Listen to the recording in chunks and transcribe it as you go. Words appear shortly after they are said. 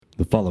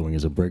The following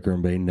is a Breaker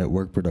and Bane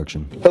Network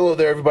production. Hello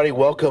there, everybody.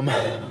 Welcome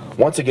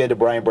once again to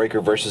Brian Breaker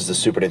versus the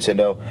Super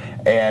Nintendo.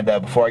 And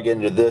before I get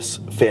into this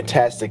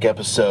fantastic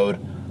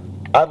episode,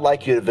 I'd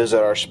like you to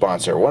visit our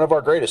sponsor, one of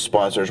our greatest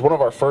sponsors, one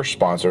of our first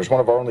sponsors, one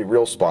of our only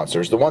real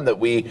sponsors, the one that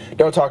we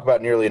don't talk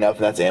about nearly enough,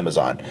 and that's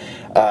Amazon.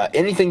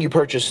 Anything you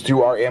purchase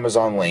through our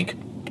Amazon link,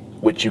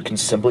 which you can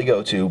simply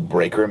go to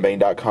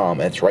breakerandbane.com,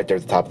 and it's right there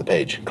at the top of the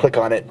page. Click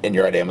on it, and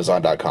you're at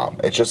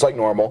amazon.com. It's just like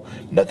normal.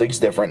 Nothing's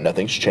different.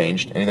 Nothing's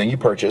changed. Anything you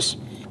purchase,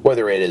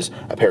 whether it is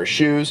a pair of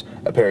shoes,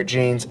 a pair of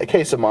jeans, a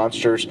case of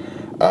Monsters,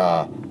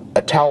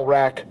 a towel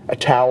rack, a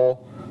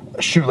towel,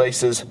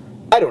 shoelaces,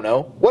 I don't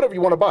know, whatever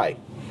you want to buy.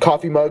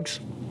 Coffee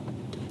mugs,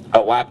 a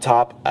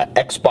laptop, an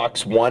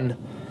Xbox One,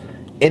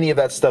 any of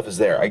that stuff is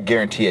there. I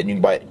guarantee it. And you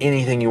can buy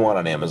anything you want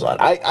on Amazon.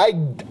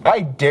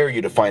 I dare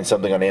you to find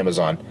something on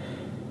Amazon.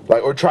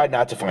 Or try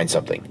not to find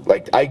something.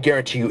 I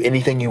guarantee you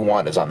anything you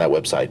want is on that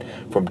website.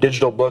 From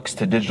digital books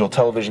to digital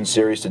television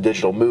series to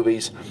digital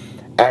movies,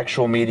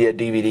 actual media,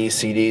 DVDs,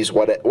 CDs,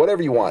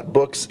 whatever you want.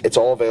 Books, it's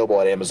all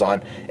available at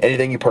Amazon.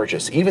 Anything you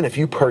purchase. Even if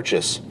you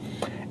purchase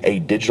a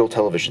digital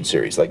television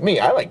series. Like me,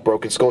 I like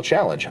Broken Skull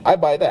Challenge. I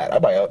buy that. I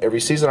buy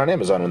every season on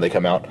Amazon when they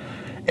come out.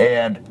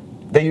 And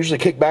they usually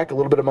kick back a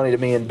little bit of money to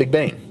me in Big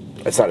Bane.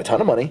 It's not a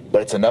ton of money,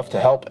 but it's enough to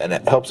help, and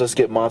it helps us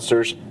get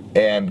monsters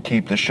and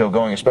keep this show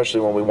going, especially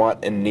when we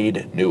want and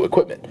need new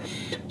equipment.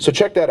 So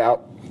check that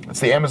out. It's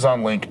the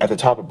Amazon link at the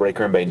top of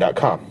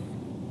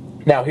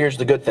breakerandbane.com. Now, here's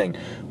the good thing.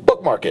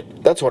 Bookmark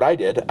it. That's what I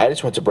did. I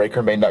just went to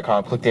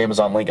breakerandbane.com, clicked the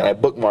Amazon link, and I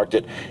bookmarked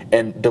it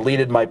and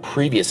deleted my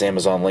previous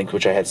Amazon link,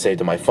 which I had saved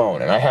to my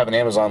phone. And I have an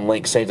Amazon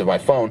link saved to my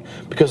phone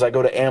because I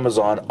go to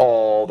Amazon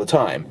all the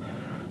time.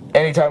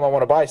 Anytime I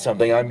want to buy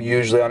something, I'm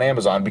usually on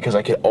Amazon because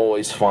I can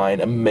always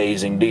find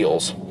amazing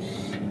deals.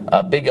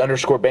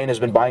 Big_Bane has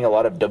been buying a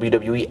lot of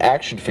WWE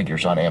action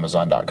figures on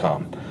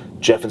Amazon.com.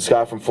 Jeff and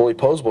Scott from Fully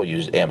Posable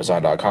use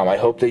Amazon.com. I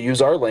hope they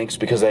use our links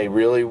because I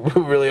really,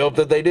 really hope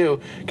that they do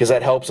because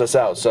that helps us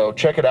out. So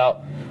check it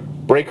out,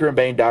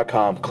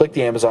 breakerandbane.com. Click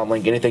the Amazon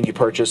link. Anything you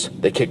purchase,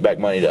 they kick back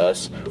money to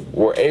us.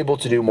 We're able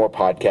to do more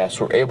podcasts.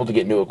 We're able to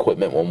get new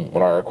equipment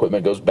when our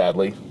equipment goes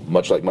badly,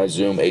 much like my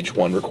Zoom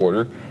H1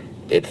 recorder.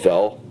 It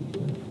fell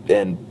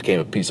and became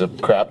a piece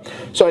of crap.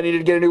 So I needed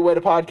to get a new way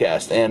to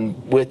podcast.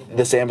 And with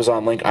this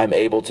Amazon link, I'm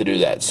able to do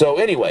that. So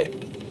anyway,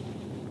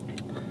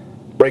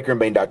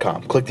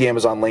 breakerandbane.com. Click the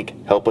Amazon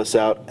link, help us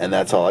out, and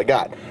that's all I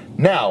got.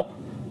 Now,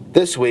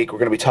 this week, we're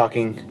going to be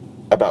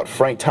talking about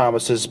Frank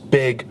Thomas's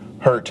Big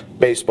Hurt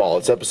Baseball.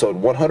 It's episode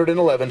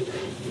 111.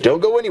 Don't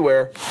go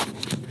anywhere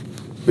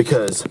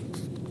because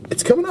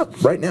it's coming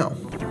up right now.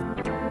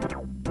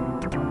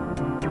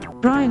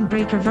 Brian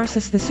Breaker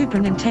vs. the Super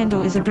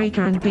Nintendo is a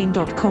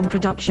breakerandbane.com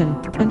production,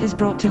 and is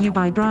brought to you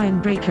by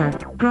Brian Breaker.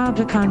 Grab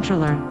a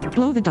controller,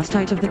 blow the dust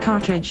out of the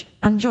cartridge,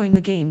 and join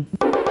the game.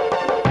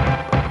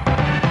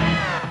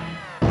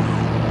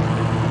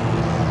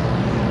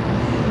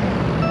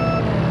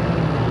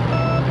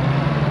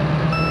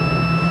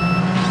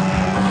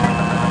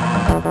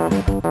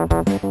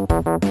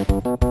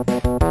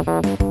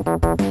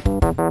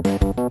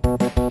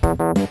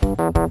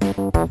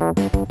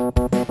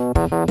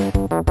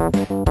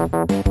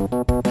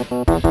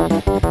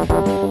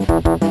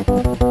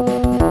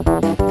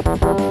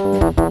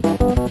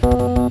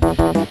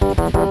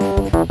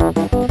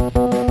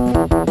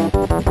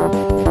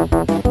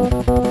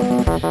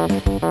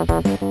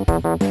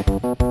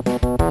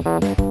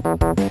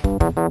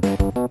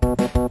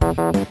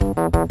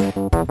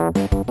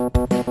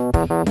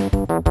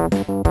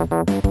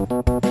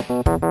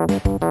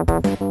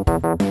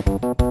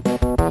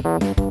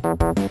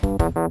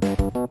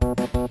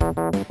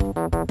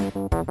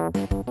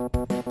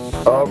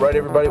 Alright,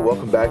 everybody,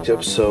 welcome back to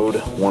episode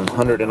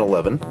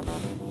 111.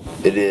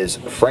 It is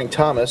Frank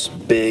Thomas,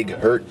 Big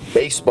Hurt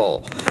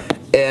Baseball.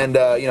 And,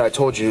 I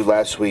told you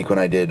last week when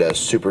I did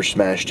Super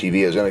Smash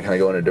TV, I was going to kind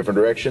of go in a different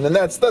direction, and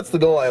that's the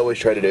goal I always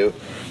try to do.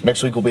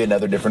 Next week will be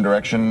another different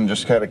direction,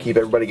 just kind of keep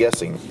everybody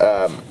guessing. And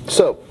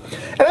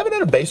I haven't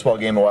had a baseball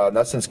game in a while,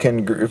 not since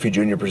Ken Griffey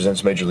Jr.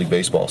 presents Major League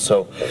Baseball,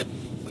 so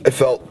I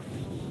felt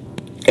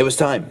it was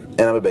time,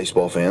 and I'm a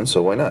baseball fan,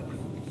 so why not?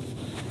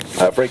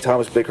 Frank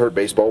Thomas Big Hurt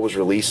Baseball was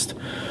released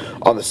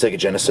on the Sega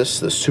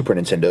Genesis, the Super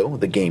Nintendo,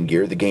 the Game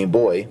Gear, the Game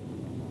Boy,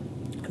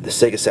 the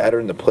Sega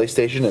Saturn, the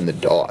PlayStation, and the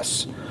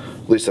DOS.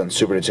 Released on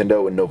Super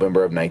Nintendo in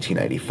November of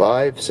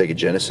 1995, Sega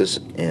Genesis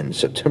in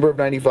September of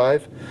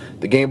 95,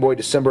 the Game Boy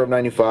December of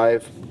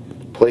 95,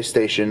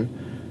 PlayStation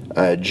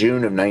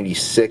June of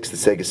 96, the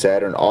Sega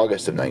Saturn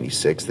August of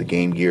 96, the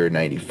Game Gear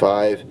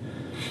 95,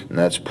 and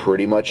that's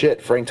pretty much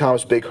it. Frank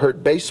Thomas Big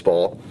Hurt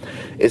Baseball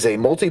is a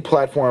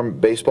multi-platform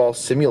baseball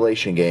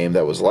simulation game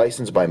that was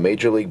licensed by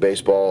Major League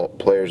Baseball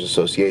Players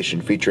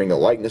Association, featuring the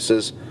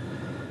likeness,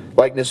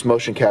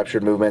 motion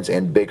captured movements,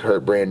 and Big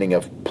Hurt branding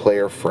of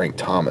player Frank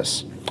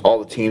Thomas. All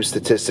the team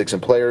statistics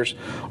and players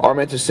are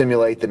meant to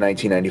simulate the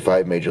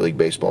 1995 Major League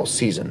Baseball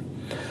season.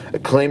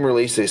 Acclaim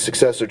released a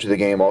successor to the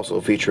game, also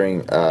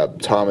featuring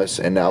Thomas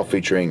and now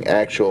featuring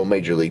actual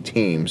Major League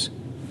teams,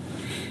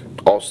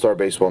 All-Star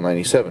Baseball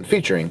 97,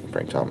 featuring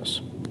Frank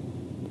Thomas.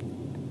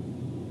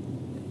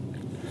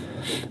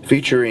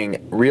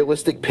 Featuring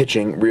realistic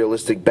pitching,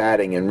 realistic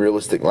batting, and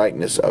realistic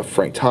likeness of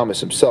Frank Thomas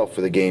himself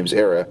for the game's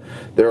era,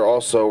 there are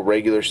also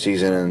regular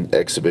season and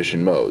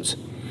exhibition modes.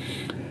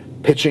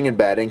 Pitching and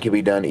batting can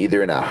be done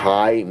either in a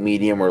high,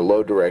 medium, or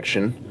low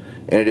direction,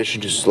 in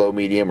addition to slow,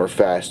 medium, or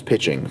fast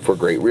pitching for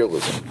great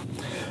realism.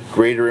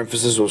 Greater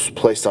emphasis was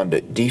placed on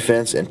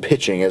defense and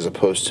pitching as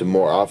opposed to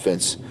more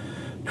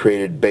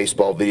offense-created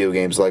baseball video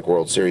games like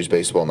World Series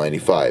Baseball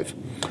 95.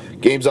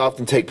 Games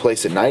often take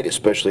place at night,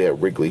 especially at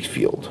Wrigley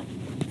Field.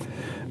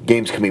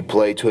 Games can be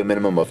played to a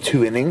minimum of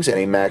 2 innings and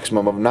a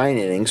maximum of 9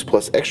 innings,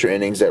 plus extra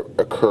innings that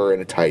occur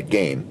in a tight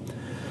game.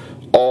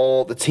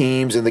 All the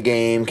teams in the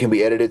game can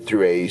be edited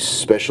through a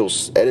special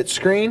edit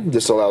screen.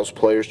 This allows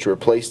players to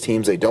replace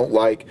teams they don't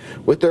like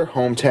with their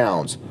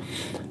hometowns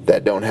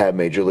that don't have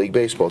Major League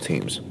Baseball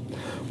teams.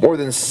 More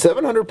than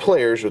 700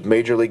 players with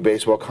Major League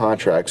Baseball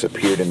contracts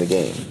appeared in the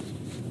game.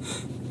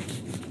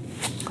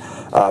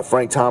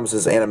 Frank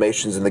Thomas's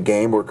animations in the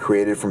game were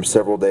created from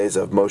several days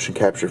of motion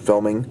capture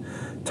filming.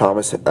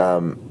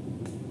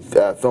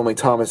 Filming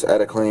Thomas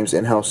at Acclaim's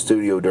in-house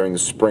studio during the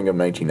spring of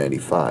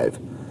 1995.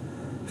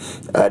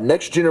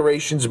 Next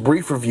Generation's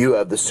brief review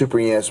of the Super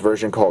NES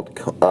version called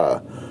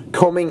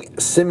Combing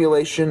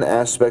Simulation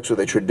Aspects with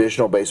a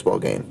Traditional Baseball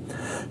Game.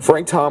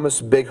 Frank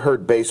Thomas' Big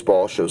Hurt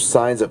Baseball shows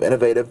signs of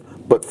innovative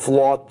but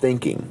flawed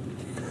thinking.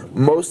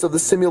 Most of the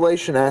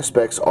simulation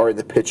aspects are in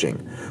the pitching,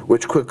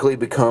 which quickly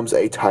becomes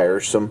a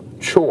tiresome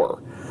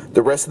chore.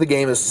 The rest of the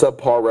game is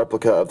subpar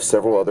replica of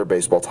several other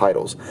baseball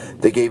titles.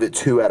 They gave it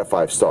 2 out of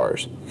 5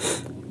 stars.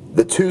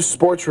 The 2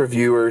 sports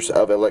reviewers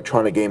of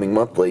Electronic Gaming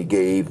Monthly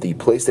gave the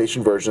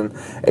PlayStation version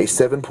a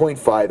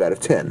 7.5 out of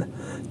 10.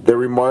 They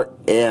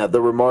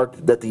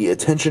remarked that the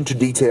attention to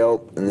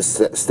detail in the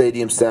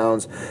stadium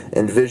sounds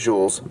and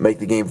visuals make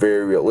the game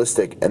very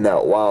realistic, and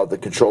that while the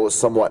control is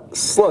somewhat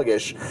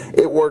sluggish,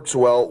 it works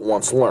well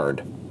once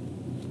learned.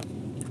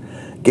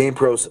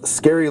 GamePro's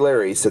Scary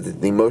Larry said that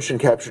the motion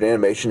captured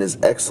animation is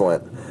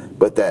excellent,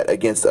 but that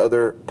against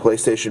other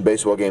PlayStation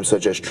baseball games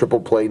such as Triple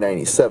Play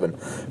 97,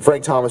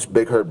 Frank Thomas'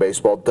 Big Hurt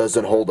Baseball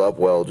doesn't hold up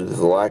well due to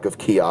the lack of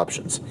key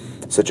options,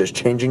 such as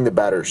changing the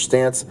batter's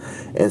stance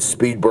and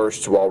speed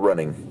bursts while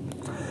running.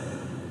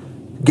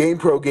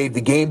 GamePro gave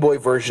the Game Boy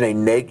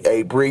version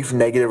a brief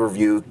negative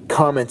review,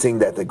 commenting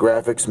that the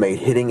graphics made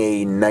hitting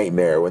a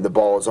nightmare. When the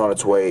ball is on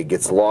its way, it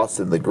gets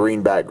lost in the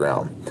green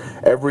background.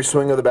 Every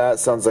swing of the bat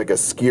sounds like a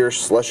skier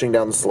slushing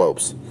down the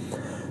slopes.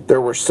 They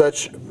were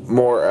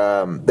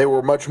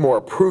much more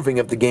approving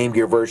of the Game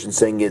Gear version,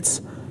 saying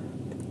it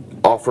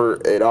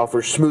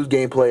offers smooth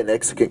gameplay and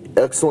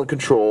excellent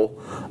control,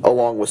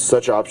 along with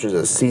such options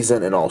as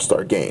season and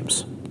all-star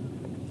games.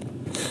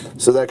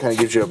 So that kind of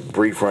gives you a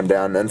brief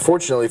rundown.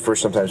 Unfortunately, for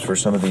some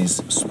of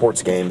these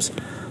sports games,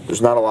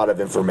 there's not a lot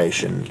of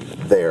information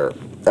there.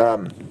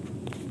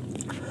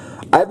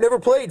 I've never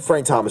played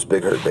Frank Thomas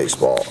Big Hurt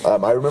Baseball.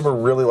 I remember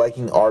really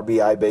liking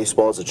RBI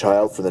Baseball as a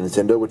child for the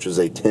Nintendo, which was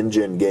a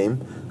 10-gen game,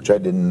 which I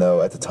didn't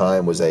know at the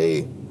time was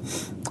like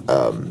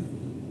an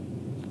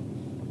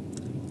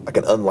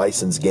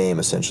unlicensed game,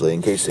 essentially,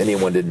 in case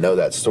anyone didn't know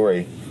that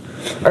story.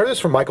 I heard this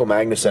from Michael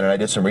Magnuson, and I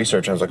did some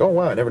research, and I was like, oh,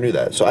 wow, I never knew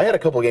that. So I had a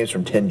couple of games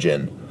from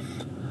 10-gen,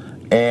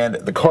 and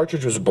the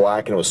cartridge was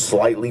black, and it was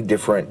slightly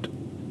different.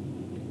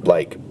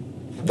 Like,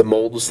 the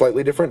mold was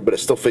slightly different, but it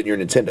still fit in your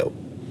Nintendo.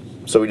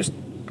 So we just,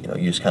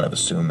 you just kind of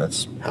assume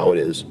that's how it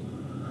is.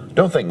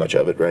 Don't think much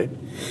of it, right?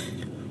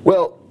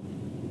 Well,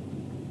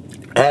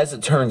 as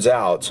it turns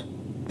out,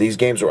 these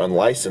games were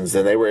unlicensed,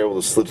 and they were able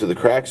to slip through the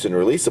cracks and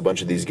release a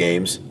bunch of these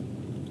games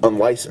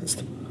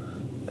unlicensed.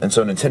 And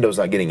so Nintendo's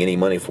not getting any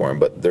money for them,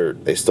 but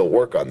they still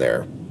work on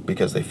there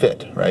because they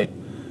fit, right?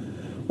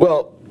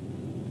 Well,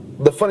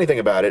 the funny thing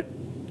about it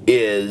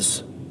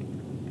is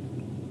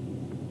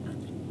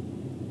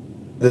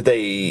that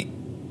they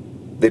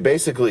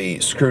basically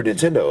screwed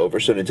Nintendo over.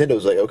 So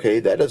Nintendo's like, okay,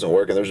 that doesn't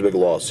work, and there's a big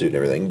lawsuit and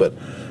everything. But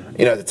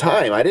at the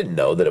time, I didn't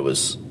know that it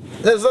was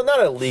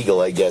not illegal,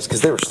 I guess,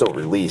 because they were still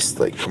released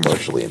like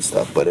commercially and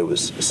stuff. But it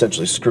was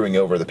essentially screwing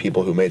over the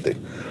people who made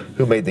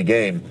the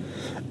game.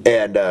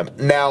 And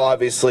now,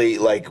 obviously,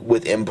 like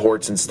with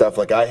imports and stuff,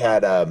 like I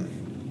had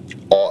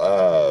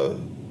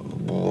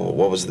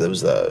what was it? It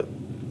was the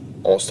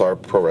All-Star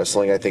Pro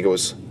Wrestling, I think it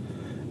was,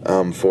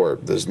 for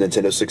this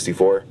Nintendo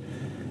 64.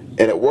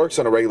 And it works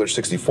on a regular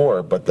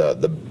 64, but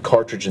the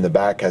cartridge in the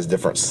back has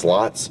different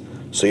slots,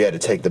 so you had to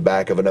take the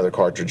back of another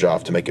cartridge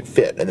off to make it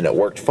fit, and then it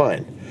worked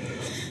fine.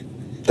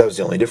 That was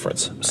the only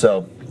difference.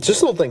 So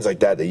just little things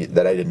like that I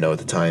didn't know at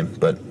the time,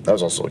 but I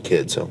was also a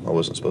kid, so I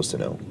wasn't supposed to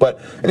know.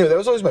 But anyway, that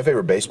was always my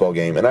favorite baseball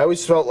game, and I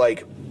always felt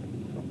like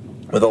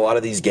with a lot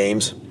of these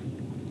games,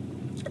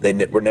 they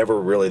were never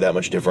really that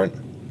much different.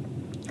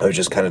 It was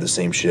just kind of the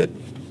same shit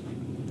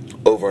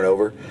over and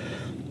over.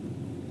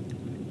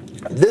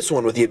 This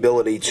one with the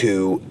ability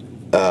to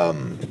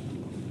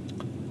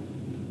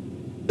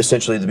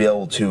essentially to be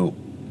able to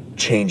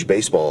change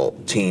baseball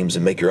teams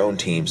and make your own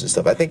teams and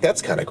stuff, I think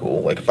that's kind of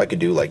cool. Like if I could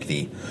do like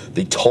the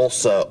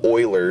Tulsa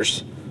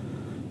Oilers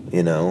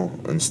you know,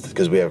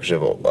 because we actually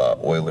have a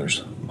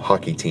Oilers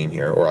hockey team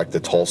here, or like the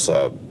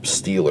Tulsa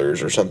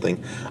Steelers or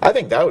something. I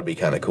think that would be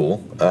kind of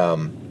cool.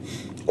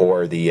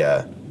 Or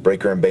the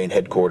Breaker and Bane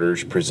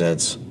headquarters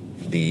presents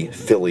the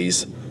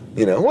Phillies,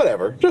 you know,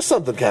 whatever. Just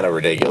something kind of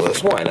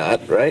ridiculous. Why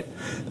not, right?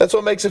 That's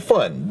what makes it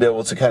fun, be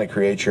able to kind of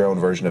create your own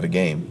version of a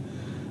game.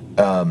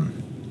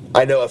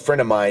 I know a friend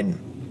of mine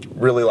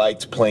really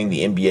liked playing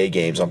the NBA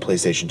games on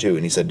PlayStation 2,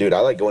 and he said, dude, I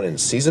like going in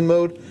season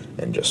mode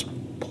and just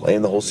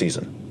playing the whole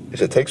season. He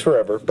said, it takes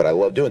forever, but I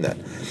love doing that.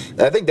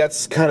 And I think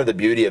that's kind of the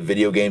beauty of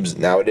video games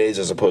nowadays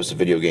as opposed to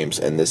video games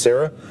in this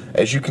era,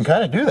 is you can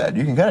kind of do that.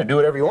 You can kind of do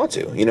whatever you want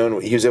to. You know,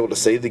 and he was able to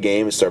save the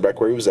game and start back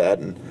where he was at,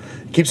 and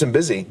it keeps him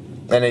busy.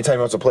 And anytime he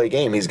wants to play a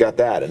game, he's got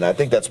that, and I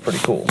think that's pretty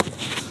cool.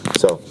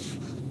 So,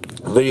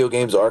 video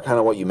games are kind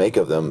of what you make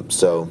of them.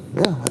 So,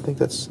 yeah, I think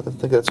that's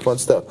fun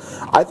stuff.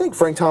 I think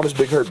Frank Thomas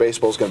Big Hurt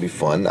Baseball is going to be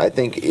fun. I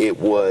think it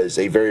was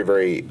a very,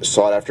 very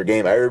sought-after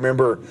game. I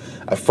remember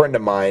a friend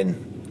of mine,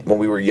 when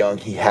we were young,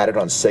 he had it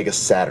on Sega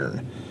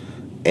Saturn,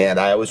 and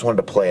I always wanted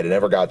to play it. I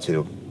never got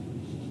to.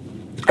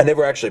 I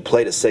never actually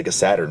played a Sega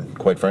Saturn,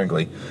 quite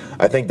frankly.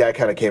 I think that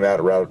kind of came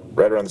out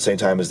right around the same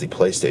time as the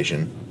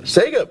PlayStation.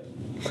 Sega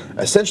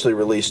essentially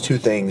released two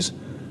things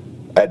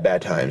at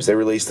bad times. They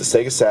released the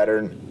Sega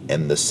Saturn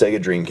and the Sega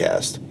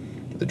Dreamcast.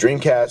 The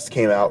Dreamcast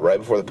came out right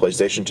before the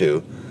PlayStation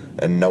 2,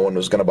 and no one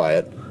was going to buy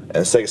it. And the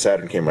Sega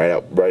Saturn came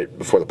right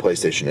before the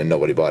PlayStation, and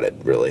nobody bought it,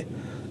 really.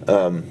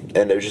 And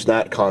it was just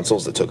not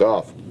consoles that took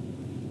off,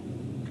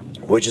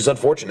 which is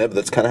unfortunate, but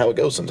that's kind of how it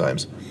goes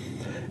sometimes.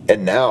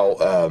 And now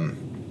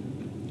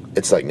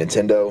it's like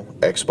Nintendo,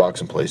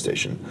 Xbox, and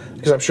PlayStation.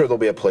 Because I'm sure there'll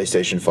be a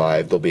PlayStation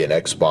 5, there'll be an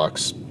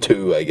Xbox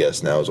 2, I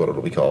guess now is what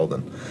it'll be called.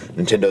 And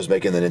Nintendo's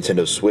making the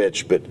Nintendo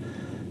Switch, but,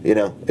 you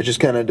know, it just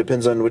kind of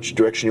depends on which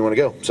direction you want to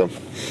go. So,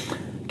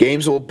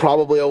 games will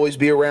probably always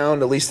be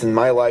around, at least in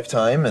my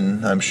lifetime,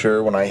 and I'm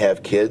sure when I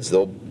have kids,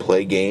 they'll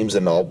play games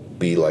and I'll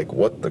be like,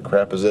 what the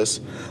crap is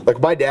this? Like,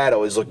 my dad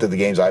always looked at the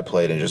games I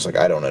played and just like,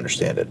 I don't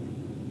understand it.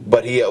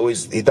 But he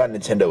thought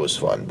Nintendo was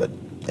fun, but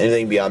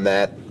anything beyond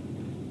that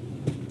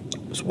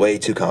was way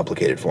too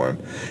complicated for him.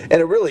 And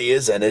it really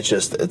isn't.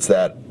 It's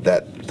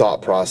that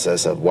thought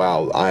process of,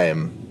 wow, I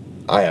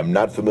am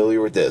not familiar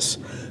with this.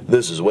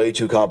 This is way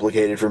too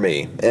complicated for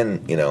me.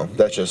 And, you know,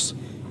 that's just,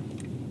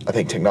 I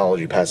think,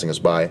 technology passing us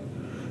by.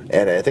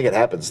 And I think it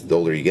happens the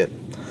older you get.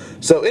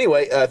 So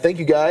anyway, thank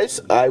you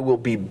guys. I will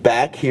be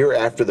back here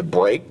after the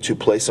break to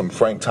play some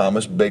Frank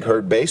Thomas Big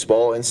Hurt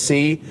Baseball and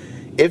see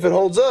if it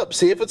holds up,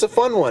 see if it's a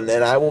fun one,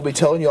 and I will be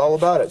telling you all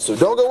about it. So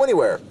don't go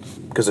anywhere,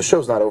 because the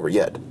show's not over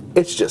yet.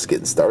 It's just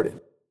getting started.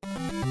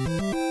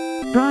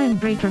 Brian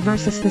Breaker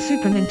versus the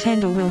Super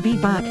Nintendo will be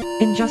back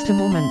in just a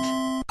moment.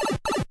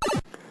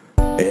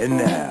 And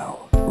now,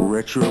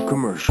 retro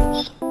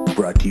commercials,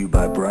 brought to you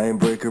by Brian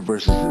Breaker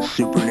versus the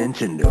Super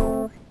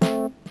Nintendo.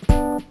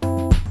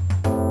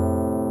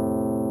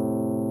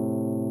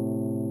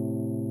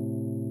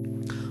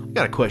 I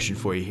got a question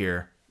for you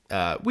here.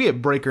 We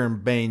at Breaker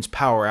and Bane's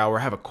Power Hour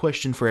have a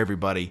question for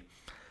everybody.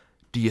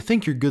 Do you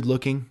think you're good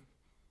looking?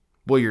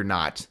 Well, you're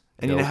not.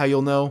 And You know how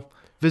you'll know?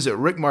 Visit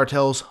Rick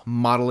Martell's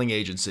modeling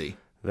agency.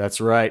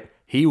 That's right.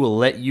 He will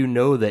let you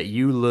know that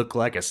you look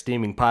like a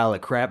steaming pile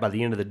of crap by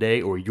the end of the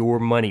day, or your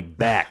money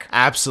back.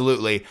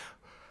 Absolutely.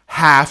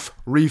 Half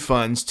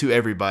refunds to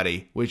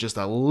everybody with just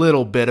a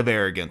little bit of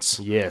arrogance.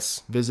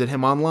 Yes. Visit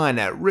him online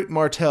at Rick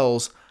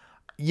Martell's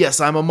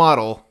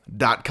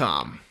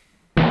YesI'mAModel.com.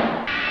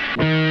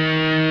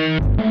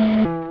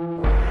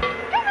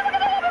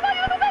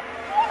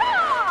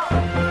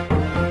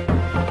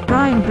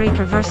 Brian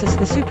Breaker versus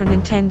the Super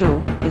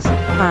Nintendo is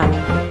back.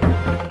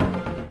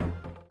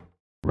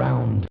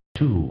 Round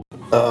 2.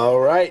 All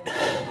right.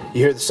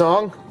 You hear the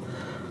song?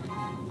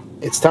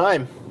 It's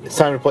time. It's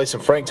time to play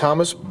some Frank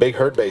Thomas Big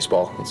Hurt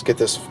Baseball. Let's get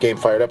this game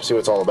fired up, see what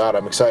it's all about.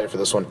 I'm excited for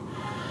this one.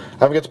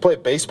 I haven't got to play a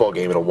baseball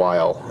game in a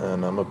while,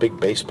 and I'm a big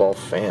baseball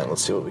fan.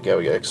 Let's see what we got.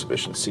 We got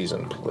exhibition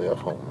season, playoff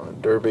home run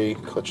derby,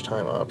 clutch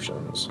time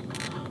options.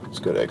 Let's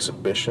go to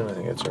exhibition. I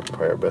think that's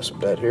probably our best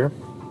bet here.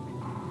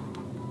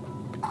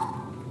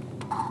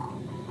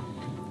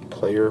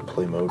 Player,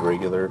 play mode,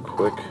 regular,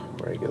 quick,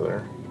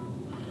 regular.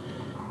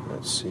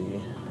 Let's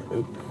see.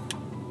 Oop.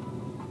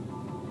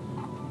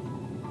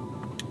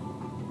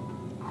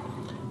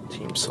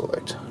 Team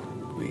select.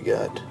 We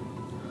got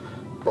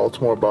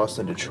Baltimore,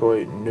 Boston,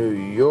 Detroit, New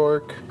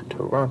York,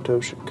 Toronto,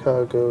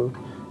 Chicago,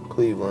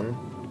 Cleveland.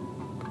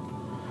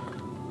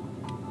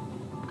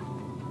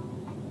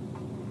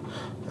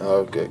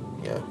 Okay,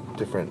 yeah,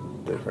 different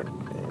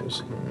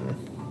names.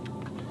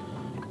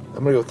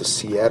 I'm gonna go with the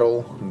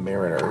Seattle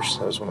Mariners.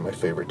 That was one of my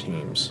favorite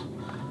teams.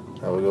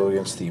 I will go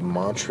against the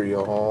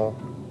Montreal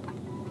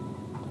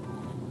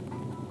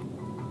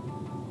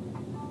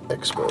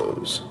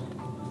Expos.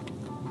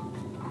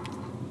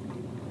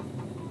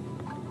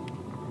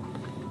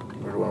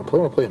 Where do I want to play?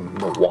 I want to play in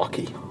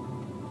Milwaukee.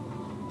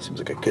 Seems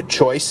like a good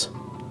choice.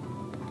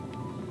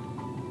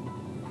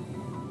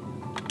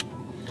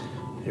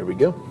 Here we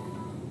go.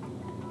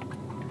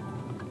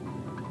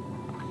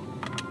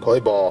 Play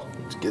ball.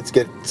 Let's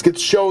get the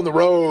show on the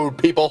road,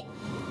 people.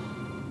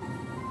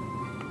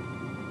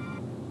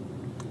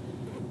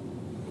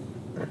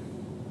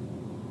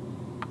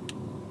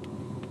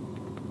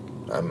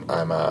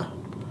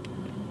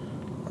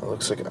 It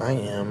looks like I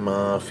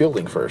am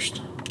fielding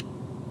first.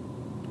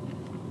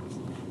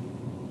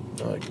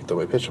 The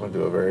way pitch, I'm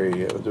gonna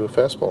do a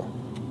fastball.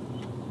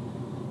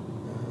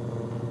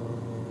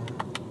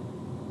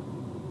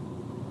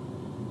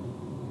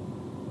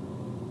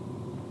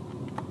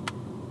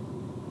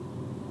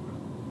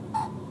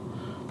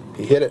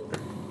 He hit it.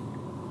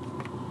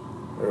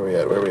 Where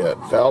are we at?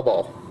 Foul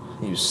ball.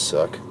 You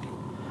suck.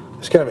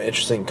 It's kind of an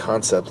interesting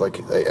concept.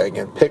 Like, I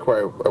can pick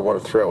where I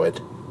want to throw it.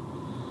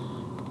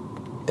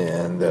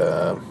 And,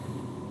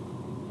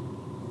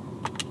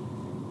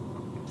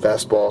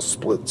 fastball,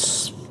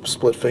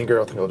 split finger.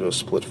 I think I'll do a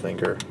split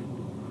finger.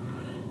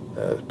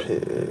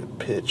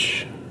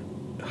 Pitch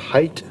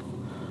height.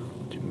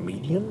 Do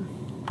medium.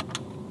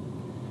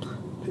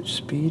 Pitch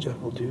speed. I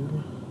will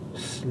do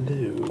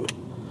slow.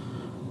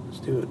 Let's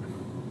do it.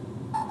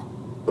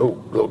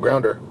 Oh, little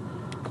grounder.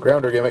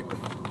 Grounder gimmick.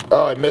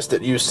 Oh, I missed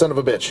it, you son of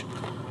a bitch.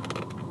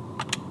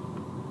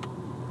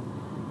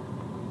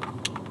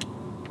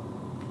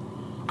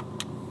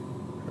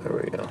 There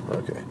we go,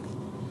 okay.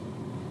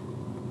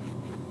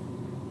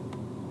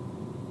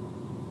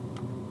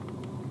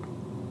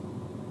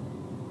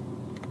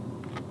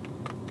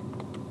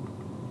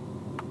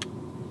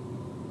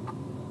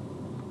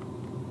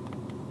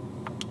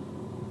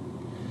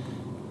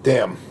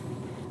 Damn.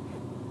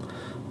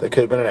 That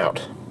could have been an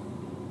out.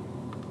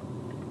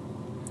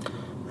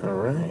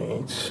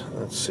 Alright,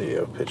 let's see,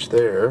 I'll pitch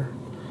there.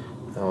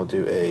 I'll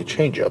do a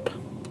changeup.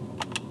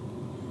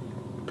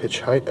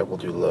 Pitch height, I will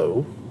do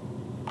low.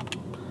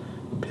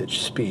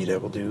 Pitch speed, I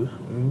will do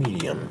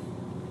medium.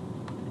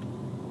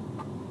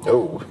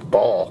 Oh,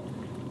 ball.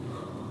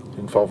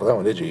 Didn't fall for that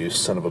one, did you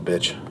son of a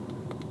bitch?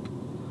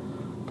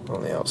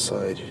 On the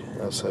outside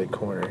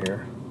corner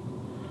here.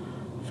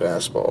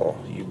 Fastball,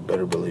 you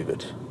better believe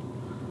it.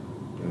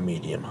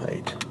 Medium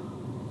height.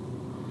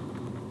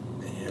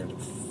 And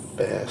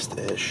fast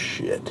as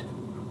shit.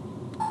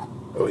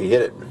 Oh, he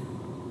hit it.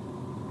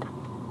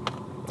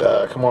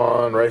 Come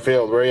on, right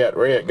field. Where you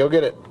at? Go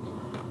get it.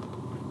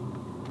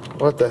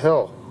 What the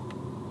hell?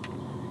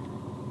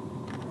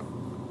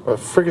 A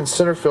freaking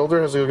center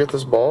fielder has to go get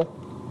this ball?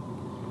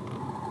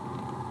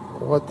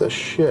 What the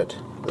shit?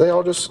 They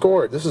all just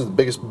scored. This is the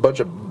biggest bunch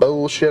of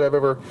bullshit I've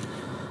ever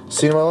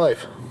seen in my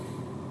life.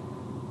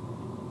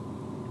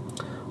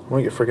 I'm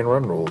gonna get freaking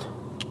run ruled.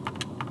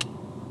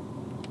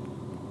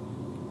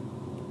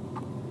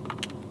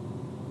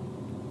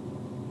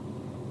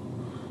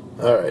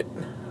 Alright.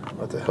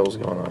 What the hell's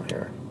going on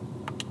here?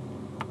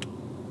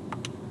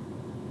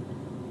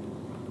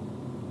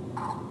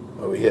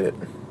 Oh, we hit it.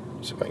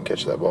 Let's see if I can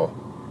catch that ball.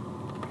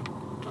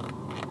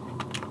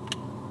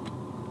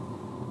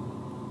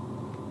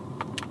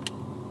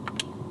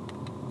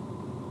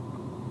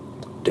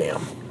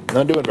 Damn.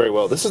 Not doing very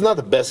well. This is not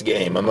the best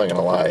game, I'm not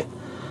gonna lie.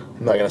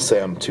 I'm not gonna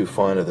say I'm too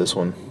fond of this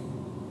one.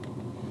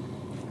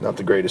 Not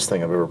the greatest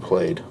thing I've ever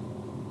played.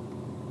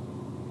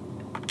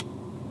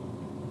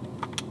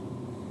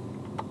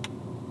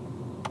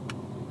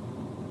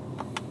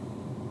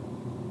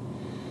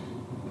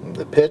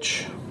 The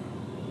pitch.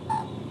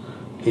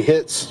 He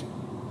hits.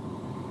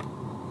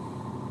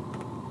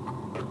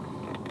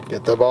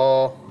 Get the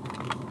ball.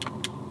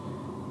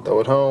 Throw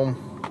it home.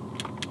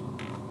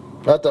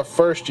 Not the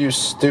first, you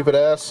stupid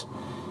ass.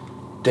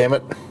 Damn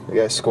it. The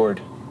guy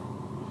scored.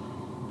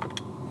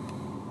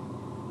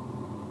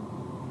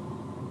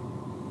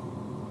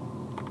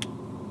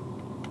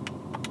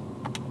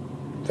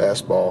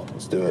 Fastball.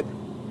 Let's do it.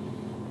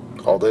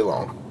 All day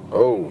long.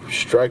 Oh,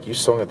 strike. You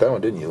swung at that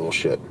one, didn't you, little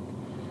shit?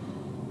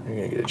 You're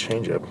going to get a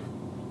changeup.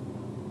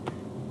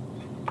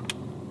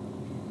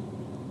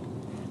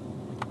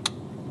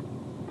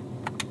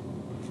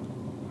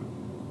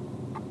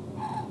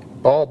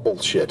 All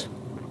bullshit.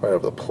 Right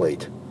over the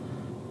plate.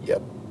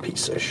 Yep,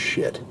 piece of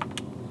shit.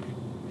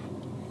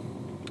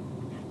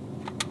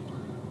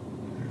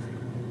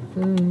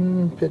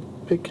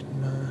 Pick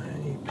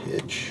my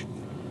pitch.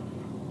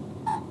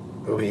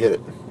 Oh, he hit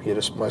it. He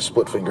hit my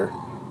split finger.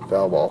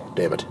 Foul ball.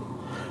 Damn it.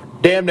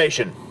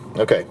 Damnation.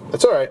 Okay,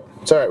 that's all right.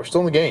 It's all right. We're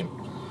still in the game.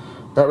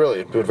 Not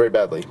really. Doing very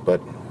badly,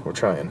 but we're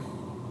trying.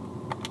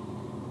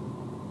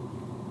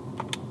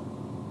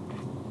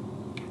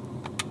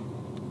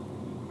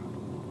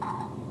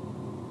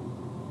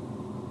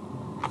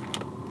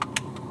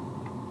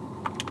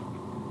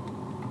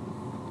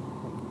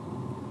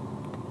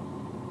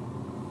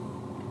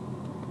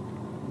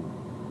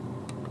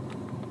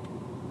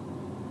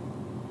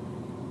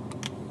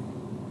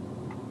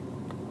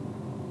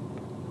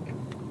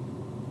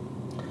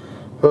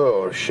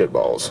 Oh, shit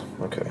balls.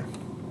 Okay.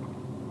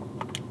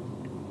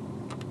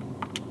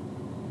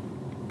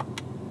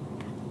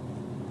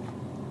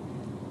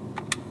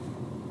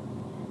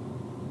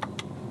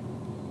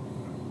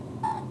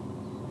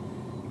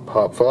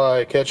 Pop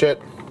fly, catch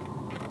it.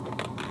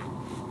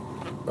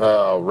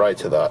 Oh, right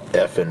to the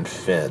effing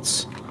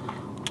fence.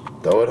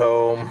 Throw it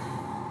home.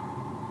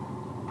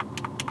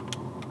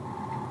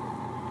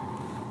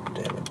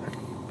 Damn it.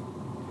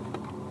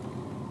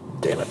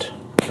 Damn it.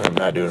 I'm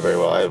not doing very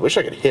well. I wish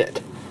I could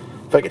hit.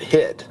 If I could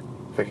hit.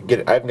 If I could get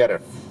it. I haven't got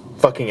it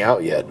fucking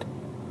out yet.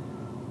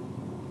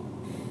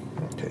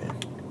 Okay.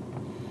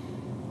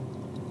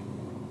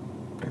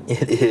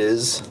 It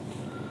is.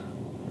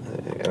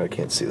 I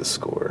can't see the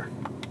score.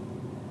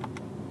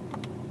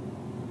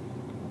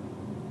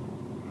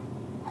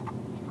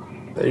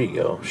 There you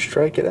go.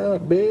 Strike it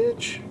out,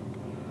 bitch.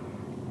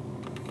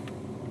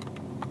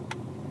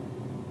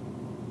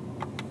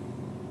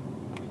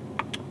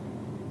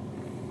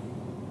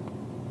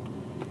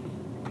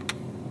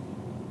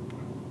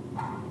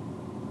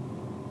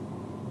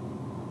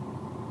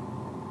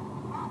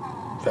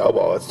 Foul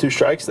ball. That's 2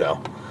 strikes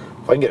now.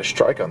 If I can get a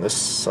strike on this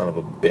son of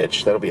a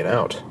bitch, that'll be an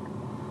out.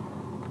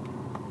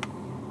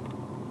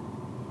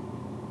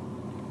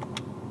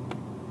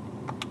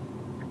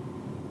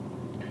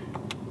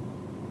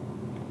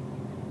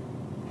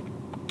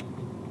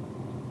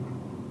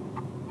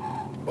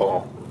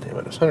 Ball. Damn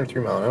it. It's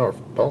 103 mile an hour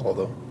ball,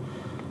 though.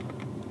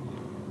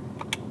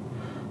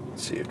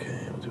 Let's see.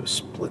 Okay. We'll do a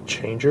split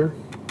changer.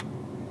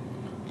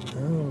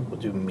 We'll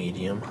do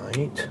medium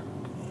height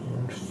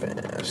and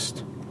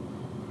fast.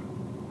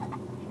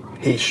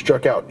 He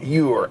struck out.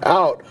 You are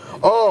out.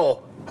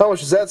 Oh, how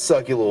much does that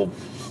suck, you little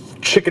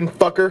chicken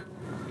fucker?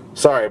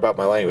 Sorry about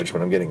my language,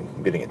 but I'm getting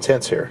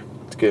intense here.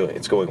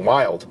 It's going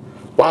wild.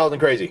 Wild and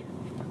crazy.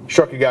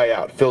 Struck a guy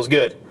out. Feels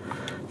good.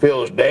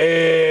 Feels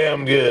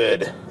damn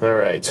good. All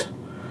right.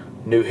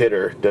 New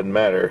hitter. Doesn't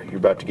matter. You're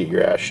about to get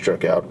your ass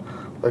struck out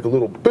like a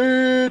little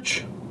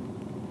bitch.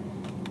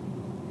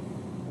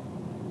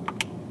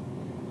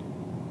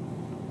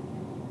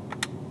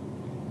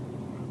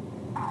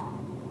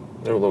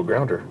 No, a little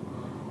grounder.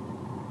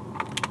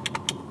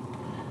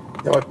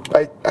 No,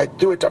 I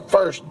do it to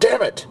first.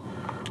 Damn it!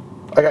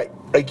 I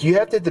got, like, you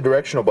have to hit the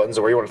directional buttons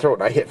where you want to throw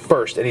it, and I hit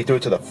first, and he threw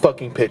it to the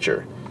fucking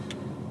pitcher.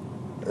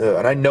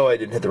 And I know I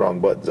didn't hit the wrong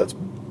buttons. That's a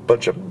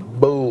bunch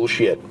of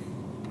bullshit.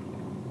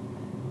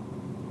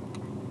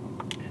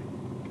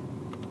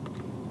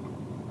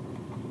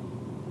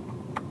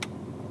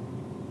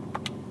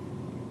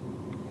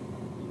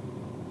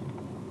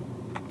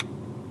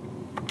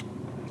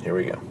 Here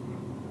we go.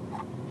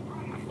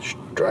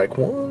 Strike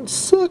one,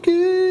 suck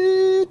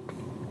it!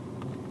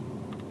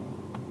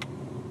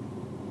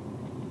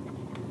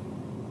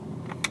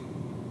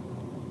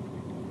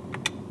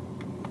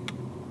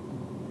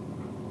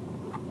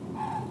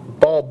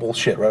 Ball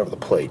bullshit right over the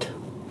plate.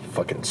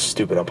 Fucking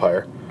stupid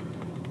umpire.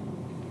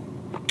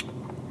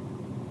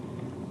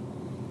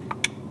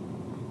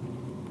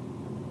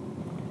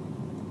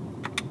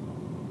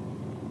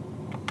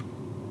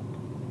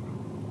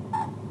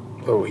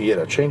 Oh, he had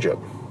a changeup.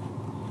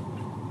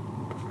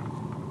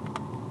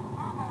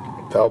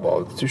 Foul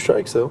ball. It's 2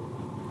 strikes, though.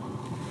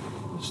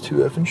 It's 2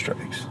 effing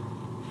strikes.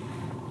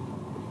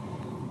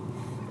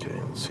 Okay,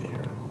 let's see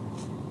here.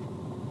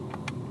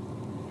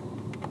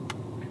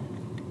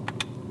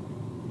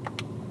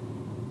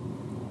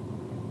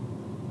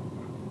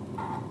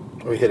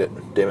 We hit it.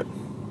 Damn it.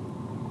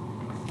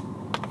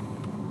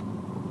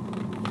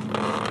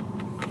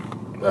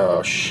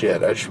 Oh,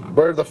 shit.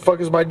 Where the fuck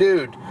is my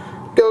dude?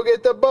 Go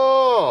get the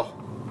ball!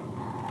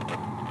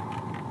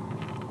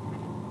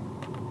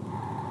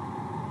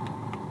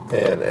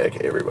 And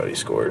okay, everybody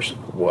scores.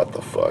 What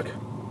the fuck?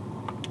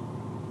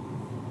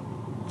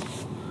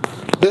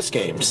 This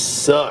game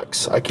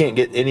sucks. I can't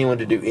get anyone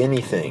to do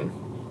anything.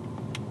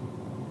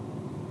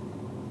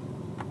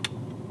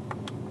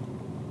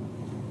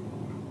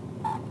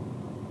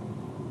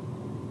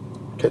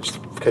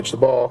 Catch the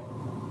ball.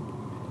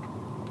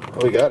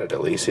 Oh, he got it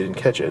at least. He didn't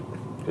catch it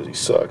because he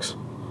sucks.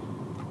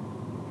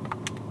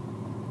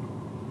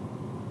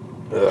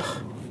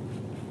 Ugh.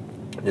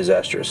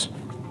 Disastrous.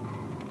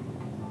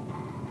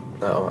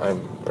 No,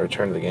 I'm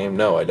return to the game.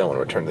 No, I don't want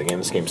to return to the game.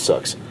 This game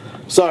sucks.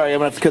 Sorry, I'm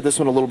gonna have to cut this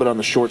one a little bit on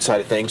the short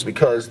side of things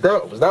because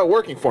that was not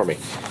working for me.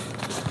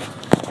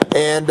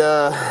 And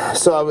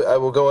so I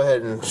will go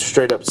ahead and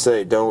straight up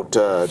say, don't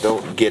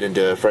get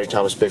into Frank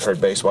Thomas Big Hard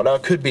Baseball. Now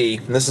it could be,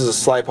 and this is a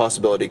slight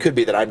possibility, it could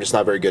be that I'm just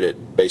not very good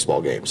at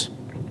baseball games.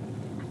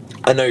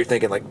 I know you're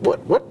thinking like, what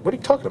are you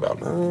talking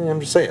about? I'm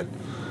just saying,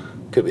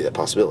 could be that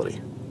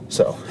possibility.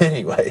 So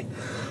anyway.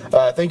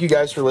 Thank you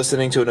guys for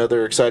listening to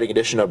another exciting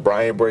edition of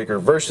Brian Breaker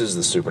versus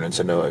the Super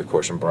Nintendo. Of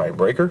course, I'm Brian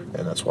Breaker,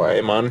 and that's why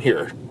I'm on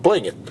here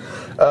playing it.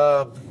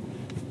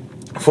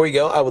 Before you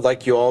go, I would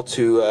like you all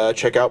to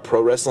check out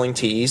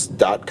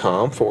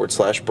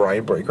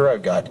ProWrestlingTees.com/Brian Breaker.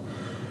 I've got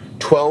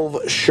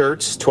 12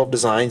 shirts, 12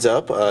 designs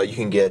up. You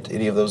can get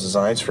any of those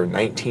designs for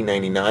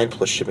 $19.99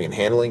 plus shipping and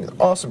handling.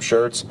 Awesome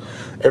shirts.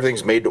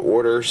 Everything's made to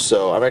order,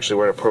 so I'm actually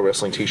wearing a Pro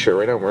Wrestling T-shirt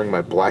right now. I'm wearing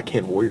my Black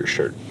Hand Warrior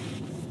shirt.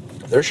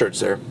 Their shirt's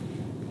there.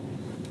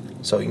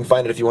 So you can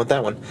find it if you want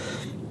that one.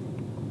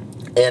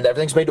 And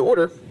everything's made to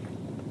order.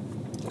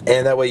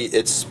 And that way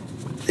it's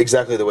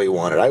exactly the way you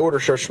want it. I order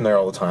shirts from there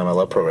all the time. I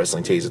love Pro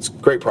Wrestling Tees. It's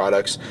great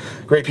products,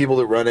 great people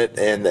that run it,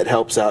 and that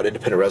helps out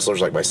independent wrestlers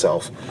like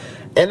myself.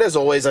 And as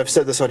always, I've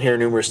said this on here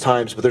numerous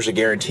times, but there's a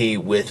guarantee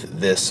with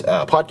this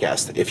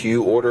podcast. If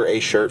you order a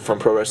shirt from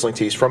Pro Wrestling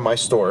Tees from my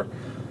store,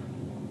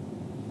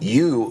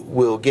 you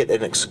will get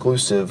an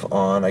exclusive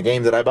on a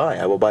game that I buy.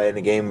 I will buy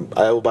any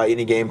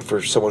game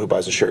for someone who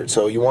buys a shirt.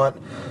 So you want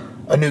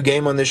a new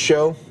game on this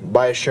show?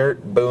 Buy a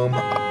shirt. Boom.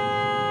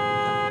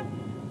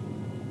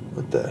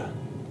 What the?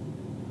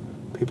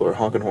 People are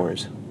honking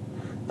horns.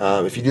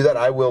 If you do that,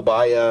 I will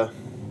buy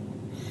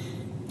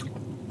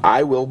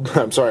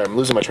I'm sorry, I'm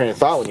losing my train of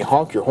thought. When you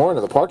honk your horn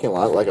in the parking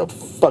lot like a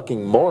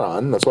fucking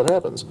moron, that's what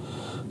happens.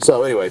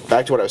 So anyway,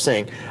 back to what I was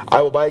saying.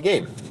 I will buy a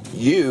game.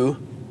 You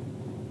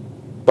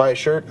buy a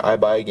shirt, I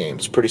buy a game.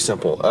 It's pretty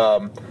simple.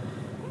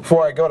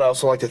 Before I go, I'd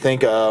also like to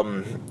thank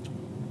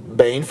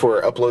Bane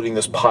for uploading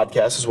this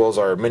podcast, as well as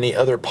our many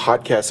other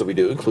podcasts that we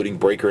do, including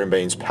Breaker and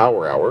Bane's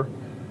Power Hour,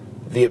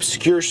 the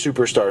Obscure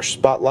Superstar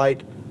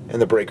Spotlight,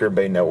 and the Breaker and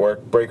Bane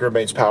Network. Breaker and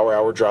Bane's Power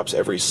Hour drops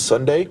every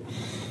Sunday.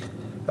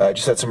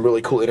 Just had some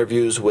really cool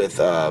interviews with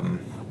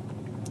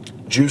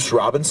Juice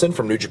Robinson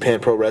from New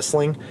Japan Pro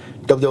Wrestling,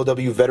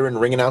 WLW veteran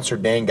ring announcer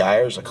Dan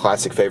Geyers, a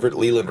classic favorite.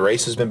 Leland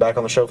Race has been back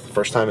on the show for the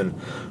first time in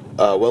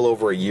well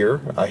over a year.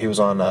 He was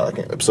on I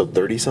think episode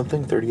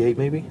 30-something, 38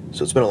 maybe.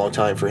 So it's been a long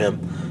time for him.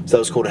 So that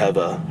was cool to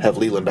have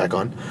Leland back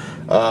on.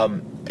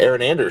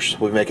 Aaron Anders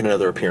will be making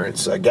another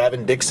appearance.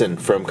 Gavin Dixon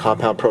from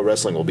Compound Pro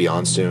Wrestling will be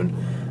on soon.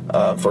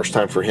 First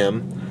time for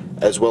him,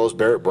 as well as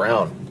Barrett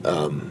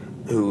Brown,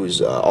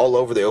 who's all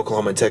over the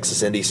Oklahoma and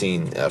Texas indie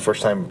scene.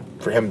 First time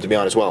for him to be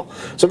on as well.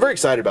 So I'm very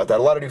excited about that.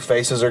 A lot of new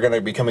faces are going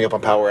to be coming up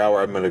on Power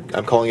Hour.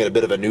 I'm calling it a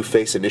bit of a new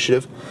face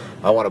initiative.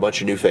 I want a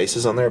bunch of new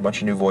faces on there, a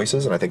bunch of new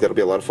voices, and I think that'll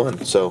be a lot of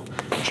fun. So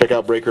check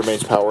out Breaker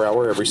Main's Power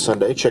Hour every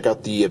Sunday. Check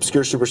out the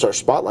Obscure Superstar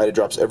Spotlight. It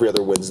drops every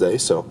other Wednesday.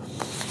 So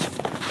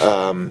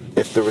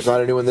if there was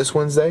not a new one this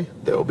Wednesday,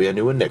 there will be a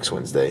new one next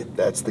Wednesday.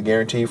 That's the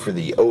guarantee for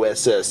the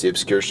OSS, the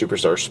Obscure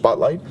Superstar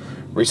Spotlight.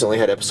 Recently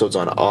had episodes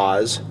on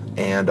Oz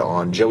and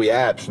on Joey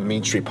Abs from the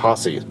Mean Street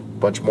Posse. A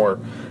bunch more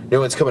new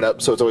ones coming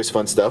up, so it's always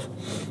fun stuff.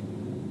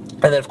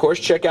 And then, of course,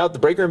 check out the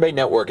Breaker and Bane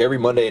Network. Every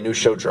Monday a new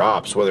show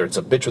drops, whether it's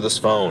A Bitch with His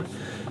Phone,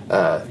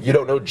 You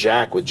Don't Know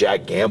Jack with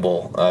Jack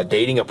Gamble,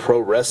 Dating a Pro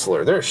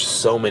Wrestler. There's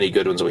so many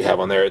good ones we have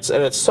on there,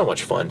 and it's so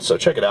much fun. So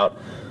check it out.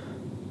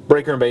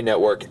 Breaker and Bane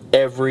Network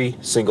every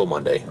single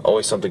Monday.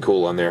 Always something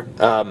cool on there.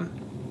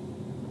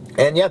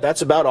 And yeah,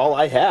 that's about all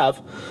I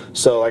have.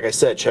 So like I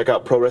said, check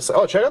out Pro Wrestling.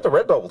 Oh, check out the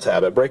Redbubble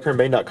tab at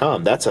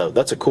breakerandbane.com. That's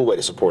a cool way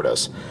to support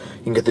us.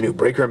 You can get the new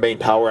Breaker and Bane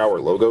Power Hour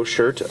logo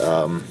shirt.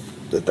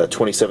 That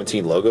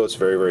 2017 logo. It's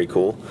very, very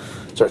cool.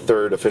 It's our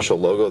third official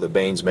logo that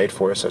Bane's made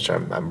for us, which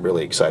I'm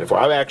really excited for.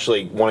 I'm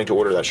actually wanting to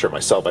order that shirt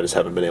myself. I just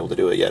haven't been able to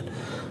do it yet.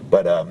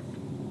 But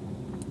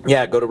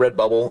yeah, go to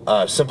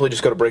Redbubble. Simply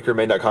just go to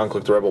breakerandbane.com,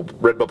 click the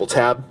Redbubble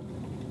tab.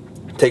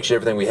 Takes you to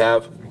everything we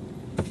have.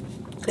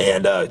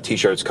 And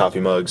t-shirts, coffee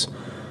mugs,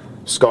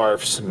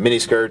 scarves, mini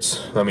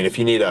skirts. I mean, if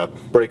you need a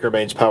Breaker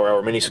Bane's Power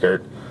Hour mini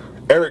skirt,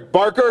 Eric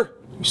Barker,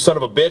 you son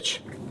of a bitch,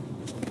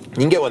 you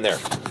can get one there.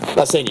 I'm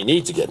not saying you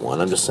need to get one.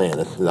 I'm just saying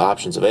that the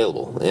option's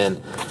available. And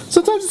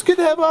sometimes it's good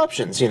to have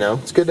options, you know.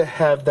 It's good to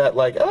have that,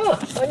 like, I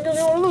can go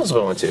get one of those if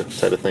I want to,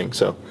 type of thing.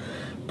 So,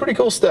 pretty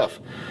cool stuff.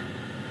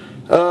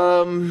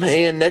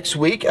 And next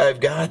week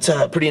I've got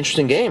a pretty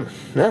interesting game.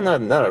 Not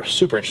a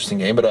super interesting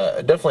game,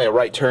 but definitely a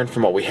right turn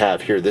from what we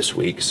have here this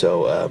week.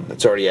 So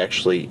it's already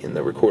actually in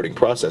the recording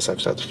process. I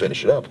just have to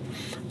finish it up.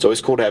 It's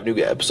always cool to have new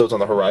episodes on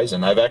the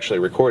horizon. I've actually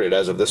recorded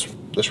as of this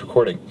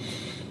recording.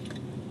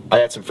 I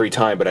had some free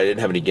time, but I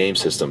didn't have any game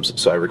systems,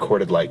 so I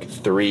recorded like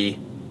 3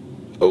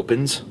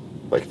 opens,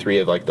 like 3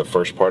 of like the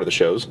first part of the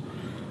shows.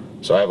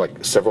 So I have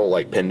like several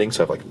like pending.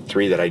 So I have like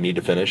 3 that I need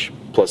to finish,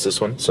 plus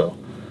this one. So.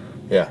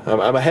 Yeah,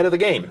 I'm ahead of the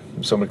game.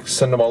 So I'm going to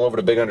send them all over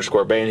to Big_Bane.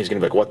 He's going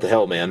to be like, what the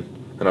hell, man?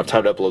 And I've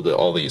time to upload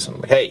all these. And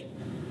I'm like, hey,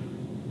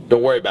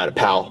 don't worry about it,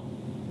 pal.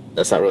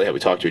 That's not really how we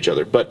talk to each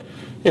other. But,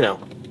 you know,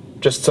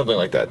 just something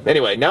like that.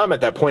 Anyway, now I'm at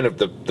that point of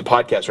the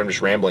podcast where I'm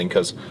just rambling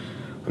because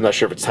I'm not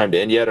sure if it's time to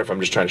end yet or if I'm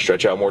just trying to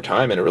stretch out more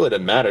time. And it really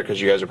doesn't matter because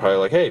you guys are probably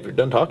like, hey, if you're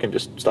done talking,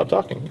 just stop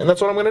talking. And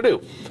that's what I'm going to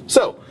do.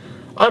 So,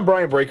 I'm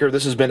Brian Breaker.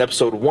 This has been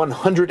episode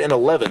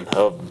 111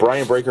 of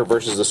Brian Breaker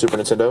versus the Super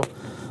Nintendo.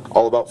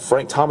 All about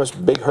Frank Thomas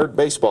Big Hurt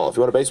Baseball. If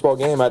you want a baseball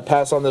game, I'd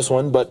pass on this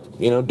one, but,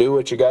 you know, do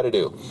what you got to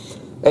do.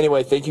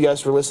 Anyway, thank you guys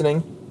for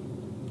listening,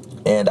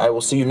 and I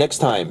will see you next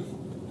time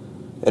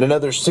in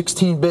another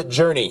 16-bit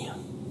journey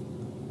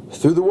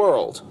through the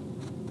world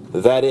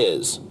that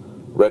is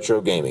retro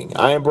gaming.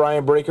 I am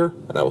Brian Breaker,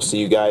 and I will see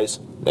you guys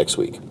next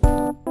week.